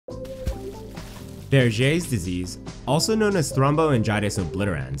Buerger's disease, also known as Thromboangiitis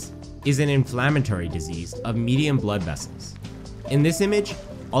Obliterans, is an inflammatory disease of medium blood vessels. In this image,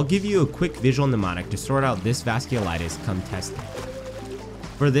 I'll give you a quick visual mnemonic to sort out this vasculitis come testing.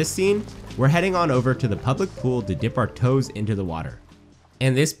 For this scene, we're heading on over to the public pool to dip our toes into the water.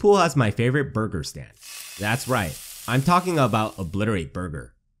 And this pool has my favorite burger stand. That's right, I'm talking about Obliterate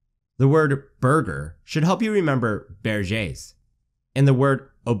Burger. The word burger should help you remember Buerger's, and the word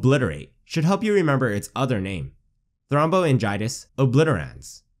obliterate should help you remember its other name, Thromboangiitis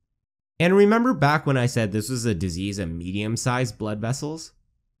Obliterans. And remember back when I said this was a disease of medium-sized blood vessels?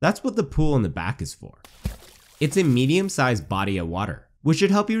 That's what the pool in the back is for. It's a medium-sized body of water, which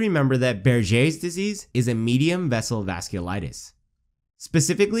should help you remember that Buerger's disease is a medium vessel vasculitis.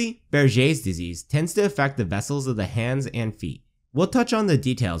 Specifically, Buerger's disease tends to affect the vessels of the hands and feet. We'll touch on the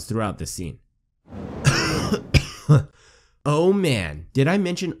details throughout the scene. Oh man, did I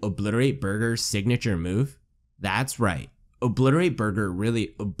mention Obliterate Burger's signature move? That's right, Obliterate Burger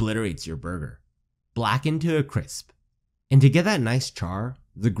really obliterates your burger, blackened to a crisp. And to get that nice char,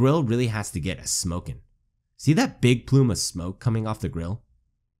 the grill really has to get a smokin'. See that big plume of smoke coming off the grill?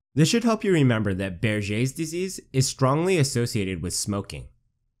 This should help you remember that Buerger's disease is strongly associated with smoking.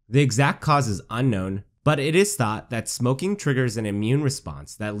 The exact cause is unknown, but it is thought that smoking triggers an immune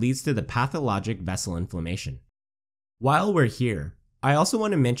response that leads to the pathologic vessel inflammation. While we're here, I also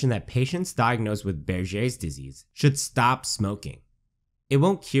want to mention that patients diagnosed with Buerger's disease should stop smoking. It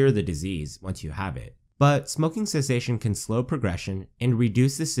won't cure the disease once you have it, but smoking cessation can slow progression and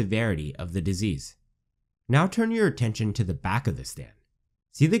reduce the severity of the disease. Now turn your attention to the back of the stand.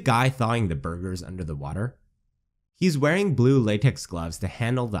 See the guy thawing the burgers under the water? He's wearing blue latex gloves to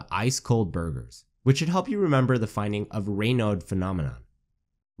handle the ice-cold burgers, which should help you remember the finding of Raynaud Phenomenon.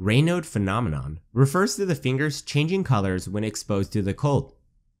 Raynaud Phenomenon refers to the fingers changing colors when exposed to the cold.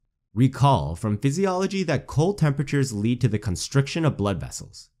 Recall from physiology that cold temperatures lead to the constriction of blood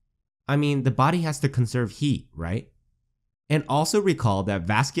vessels. I mean, the body has to conserve heat, right? And also recall that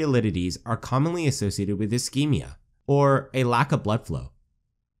vasculitides are commonly associated with ischemia, or a lack of blood flow.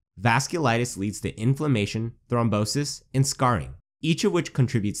 Vasculitis leads to inflammation, thrombosis, and scarring, each of which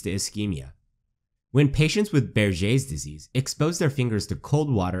contributes to ischemia. When patients with Buerger's disease expose their fingers to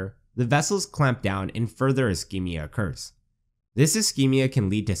cold water, the vessels clamp down and further ischemia occurs. This ischemia can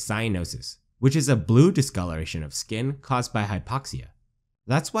lead to cyanosis, which is a blue discoloration of skin caused by hypoxia.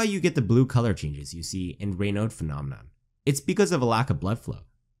 That's why you get the blue color changes you see in Raynaud Phenomenon. It's because of a lack of blood flow.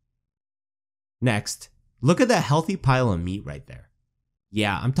 Next, look at that healthy pile of meat right there.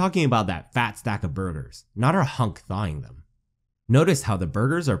 Yeah, I'm talking about that fat stack of burgers, not our hunk thawing them. Notice how the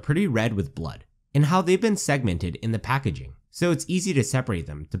burgers are pretty red with blood, and how they've been segmented in the packaging, so it's easy to separate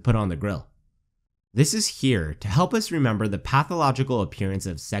them to put on the grill. This is here to help us remember the pathological appearance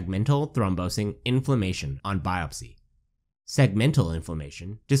of segmental thrombosing inflammation on biopsy. Segmental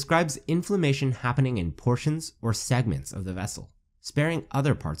inflammation describes inflammation happening in portions or segments of the vessel, sparing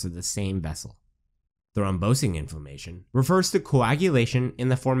other parts of the same vessel. Thrombosing inflammation refers to coagulation in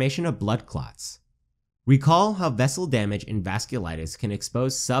the formation of blood clots. Recall how vessel damage in vasculitis can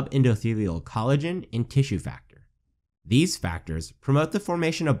expose subendothelial collagen and tissue factor. These factors promote the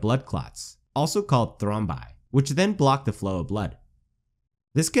formation of blood clots, also called thrombi, which then block the flow of blood.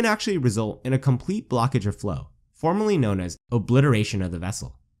 This can actually result in a complete blockage of flow, formerly known as obliteration of the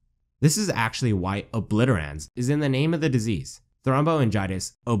vessel. This is actually why obliterans is in the name of the disease,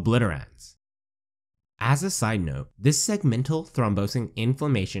 Thromboangiitis Obliterans. As a side note, this segmental thrombosing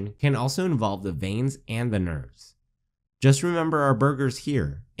inflammation can also involve the veins and the nerves. Just remember our burgers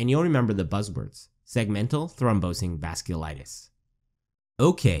here, and you'll remember the buzzwords, segmental thrombosing vasculitis.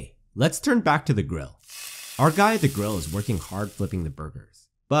 Okay, let's turn back to the grill. Our guy at the grill is working hard flipping the burgers,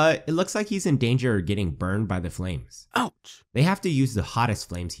 but it looks like he's in danger of getting burned by the flames. Ouch! They have to use the hottest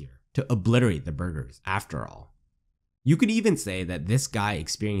flames here to obliterate the burgers, after all. You could even say that this guy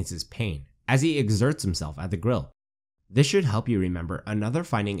experiences pain as he exerts himself at the grill. This should help you remember another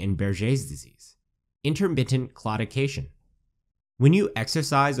finding in Buerger's disease, intermittent claudication. When you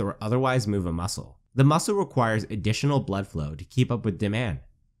exercise or otherwise move a muscle, the muscle requires additional blood flow to keep up with demand.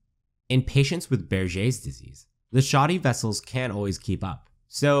 In patients with Buerger's disease, the shoddy vessels can't always keep up,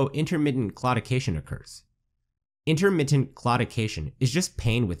 so intermittent claudication occurs. Intermittent claudication is just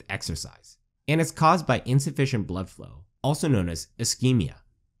pain with exercise, and it's caused by insufficient blood flow, also known as ischemia.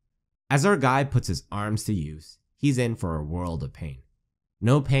 As our guy puts his arms to use, he's in for a world of pain.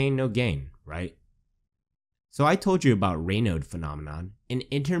 No pain, no gain, right? So I told you about Raynaud Phenomenon and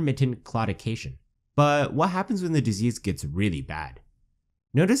intermittent claudication, but what happens when the disease gets really bad?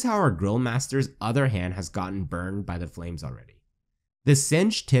 Notice how our grill master's other hand has gotten burned by the flames already. The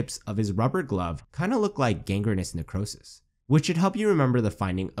singed tips of his rubber glove kind of look like gangrenous necrosis, which should help you remember the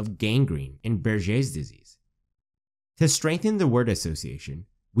finding of gangrene in Buerger's disease. To strengthen the word association,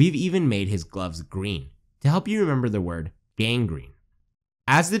 we've even made his gloves green to help you remember the word gangrene.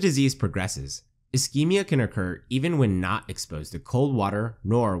 As the disease progresses, ischemia can occur even when not exposed to cold water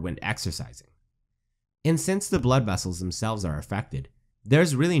nor when exercising. And since the blood vessels themselves are affected,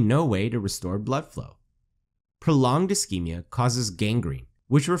 there's really no way to restore blood flow. Prolonged ischemia causes gangrene,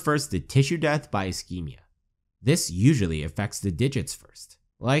 which refers to tissue death by ischemia. This usually affects the digits first,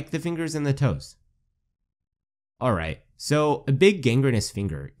 like the fingers and the toes. Alright, so a big gangrenous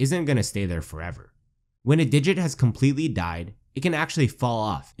finger isn't going to stay there forever. When a digit has completely died, it can actually fall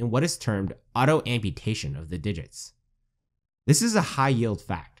off in what is termed autoamputation of the digits. This is a high-yield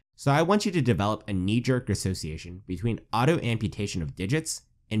fact, so I want you to develop a knee-jerk association between autoamputation of digits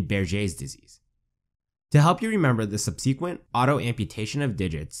and Buerger's disease. To help you remember the subsequent autoamputation of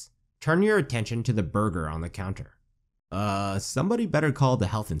digits, turn your attention to the burger on the counter. Somebody better call the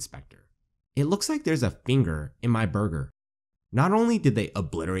health inspector. It looks like there's a finger in my burger. Not only did they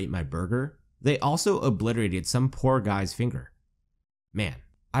obliterate my burger, they also obliterated some poor guy's finger. Man,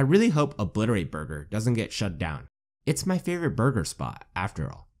 I really hope Obliterate Burger doesn't get shut down. It's my favorite burger spot, after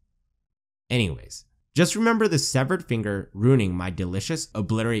all. Anyways, just remember the severed finger ruining my delicious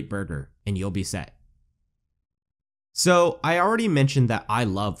Obliterate Burger, and you'll be set. So, I already mentioned that I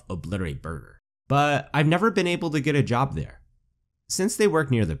love Obliterate Burger, but I've never been able to get a job there. Since they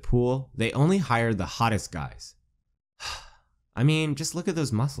work near the pool, they only hire the hottest guys. I mean, just look at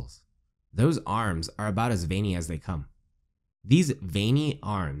those muscles. Those arms are about as veiny as they come. These veiny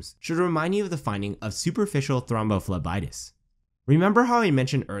arms should remind you of the finding of superficial thrombophlebitis. Remember how I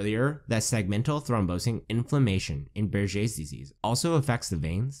mentioned earlier that segmental thrombosing inflammation in Buerger's disease also affects the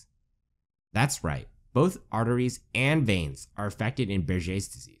veins? That's right, both arteries and veins are affected in Buerger's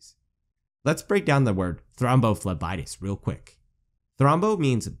disease. Let's break down the word thrombophlebitis real quick. Thrombo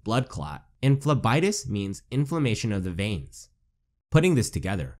means blood clot, and phlebitis means inflammation of the veins. Putting this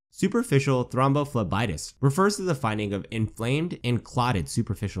together, superficial thrombophlebitis refers to the finding of inflamed and clotted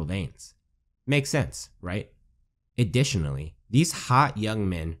superficial veins. Makes sense, right? Additionally, these hot young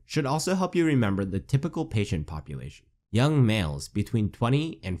men should also help you remember the typical patient population, young males between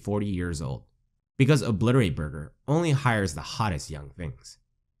 20 and 40 years old, because Obliterate Burger only hires the hottest young things.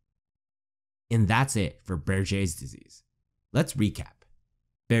 And that's it for Buerger's disease. Let's recap.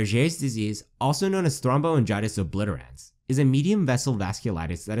 Buerger's disease, also known as Thromboangiitis Obliterans, is a medium vessel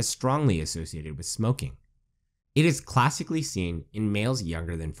vasculitis that is strongly associated with smoking. It is classically seen in males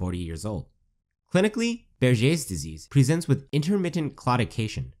younger than 40 years old. Clinically, Buerger's disease presents with intermittent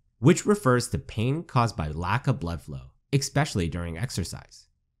claudication, which refers to pain caused by lack of blood flow, especially during exercise.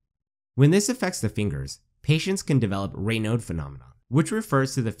 When this affects the fingers, patients can develop Raynaud Phenomenon, which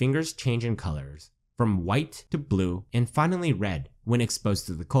refers to the fingers change in colors from white to blue and finally red when exposed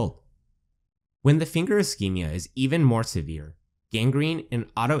to the cold. When the finger ischemia is even more severe, gangrene and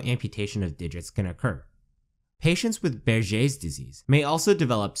autoamputation of digits can occur. Patients with Buerger's disease may also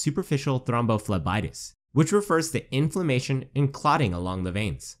develop superficial thrombophlebitis, which refers to inflammation and clotting along the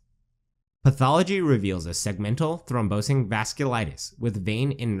veins. Pathology reveals a segmental thrombosing vasculitis with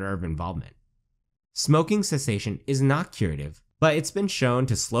vein and nerve involvement. Smoking cessation is not curative, but it's been shown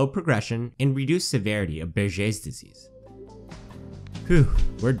to slow progression and reduce severity of Buerger's disease. Whew,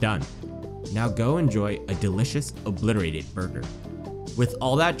 we're done. Now go enjoy a delicious Obliterated burger. With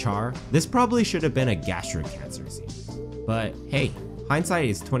all that char, this probably should have been a gastric cancer scene. But hey, hindsight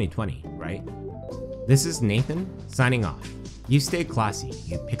is 20/20, right? This is Nathan, signing off. You stay classy,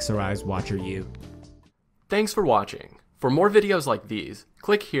 you Pixarized watcher you. Thanks for watching. For more videos like these,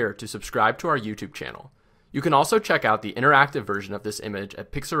 click here to subscribe to our YouTube channel. You can also check out the interactive version of this image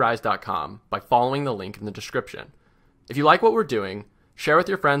at pixarized.com by following the link in the description. If you like what we're doing, share with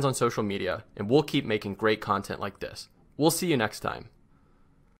your friends on social media, and we'll keep making great content like this. We'll see you next time.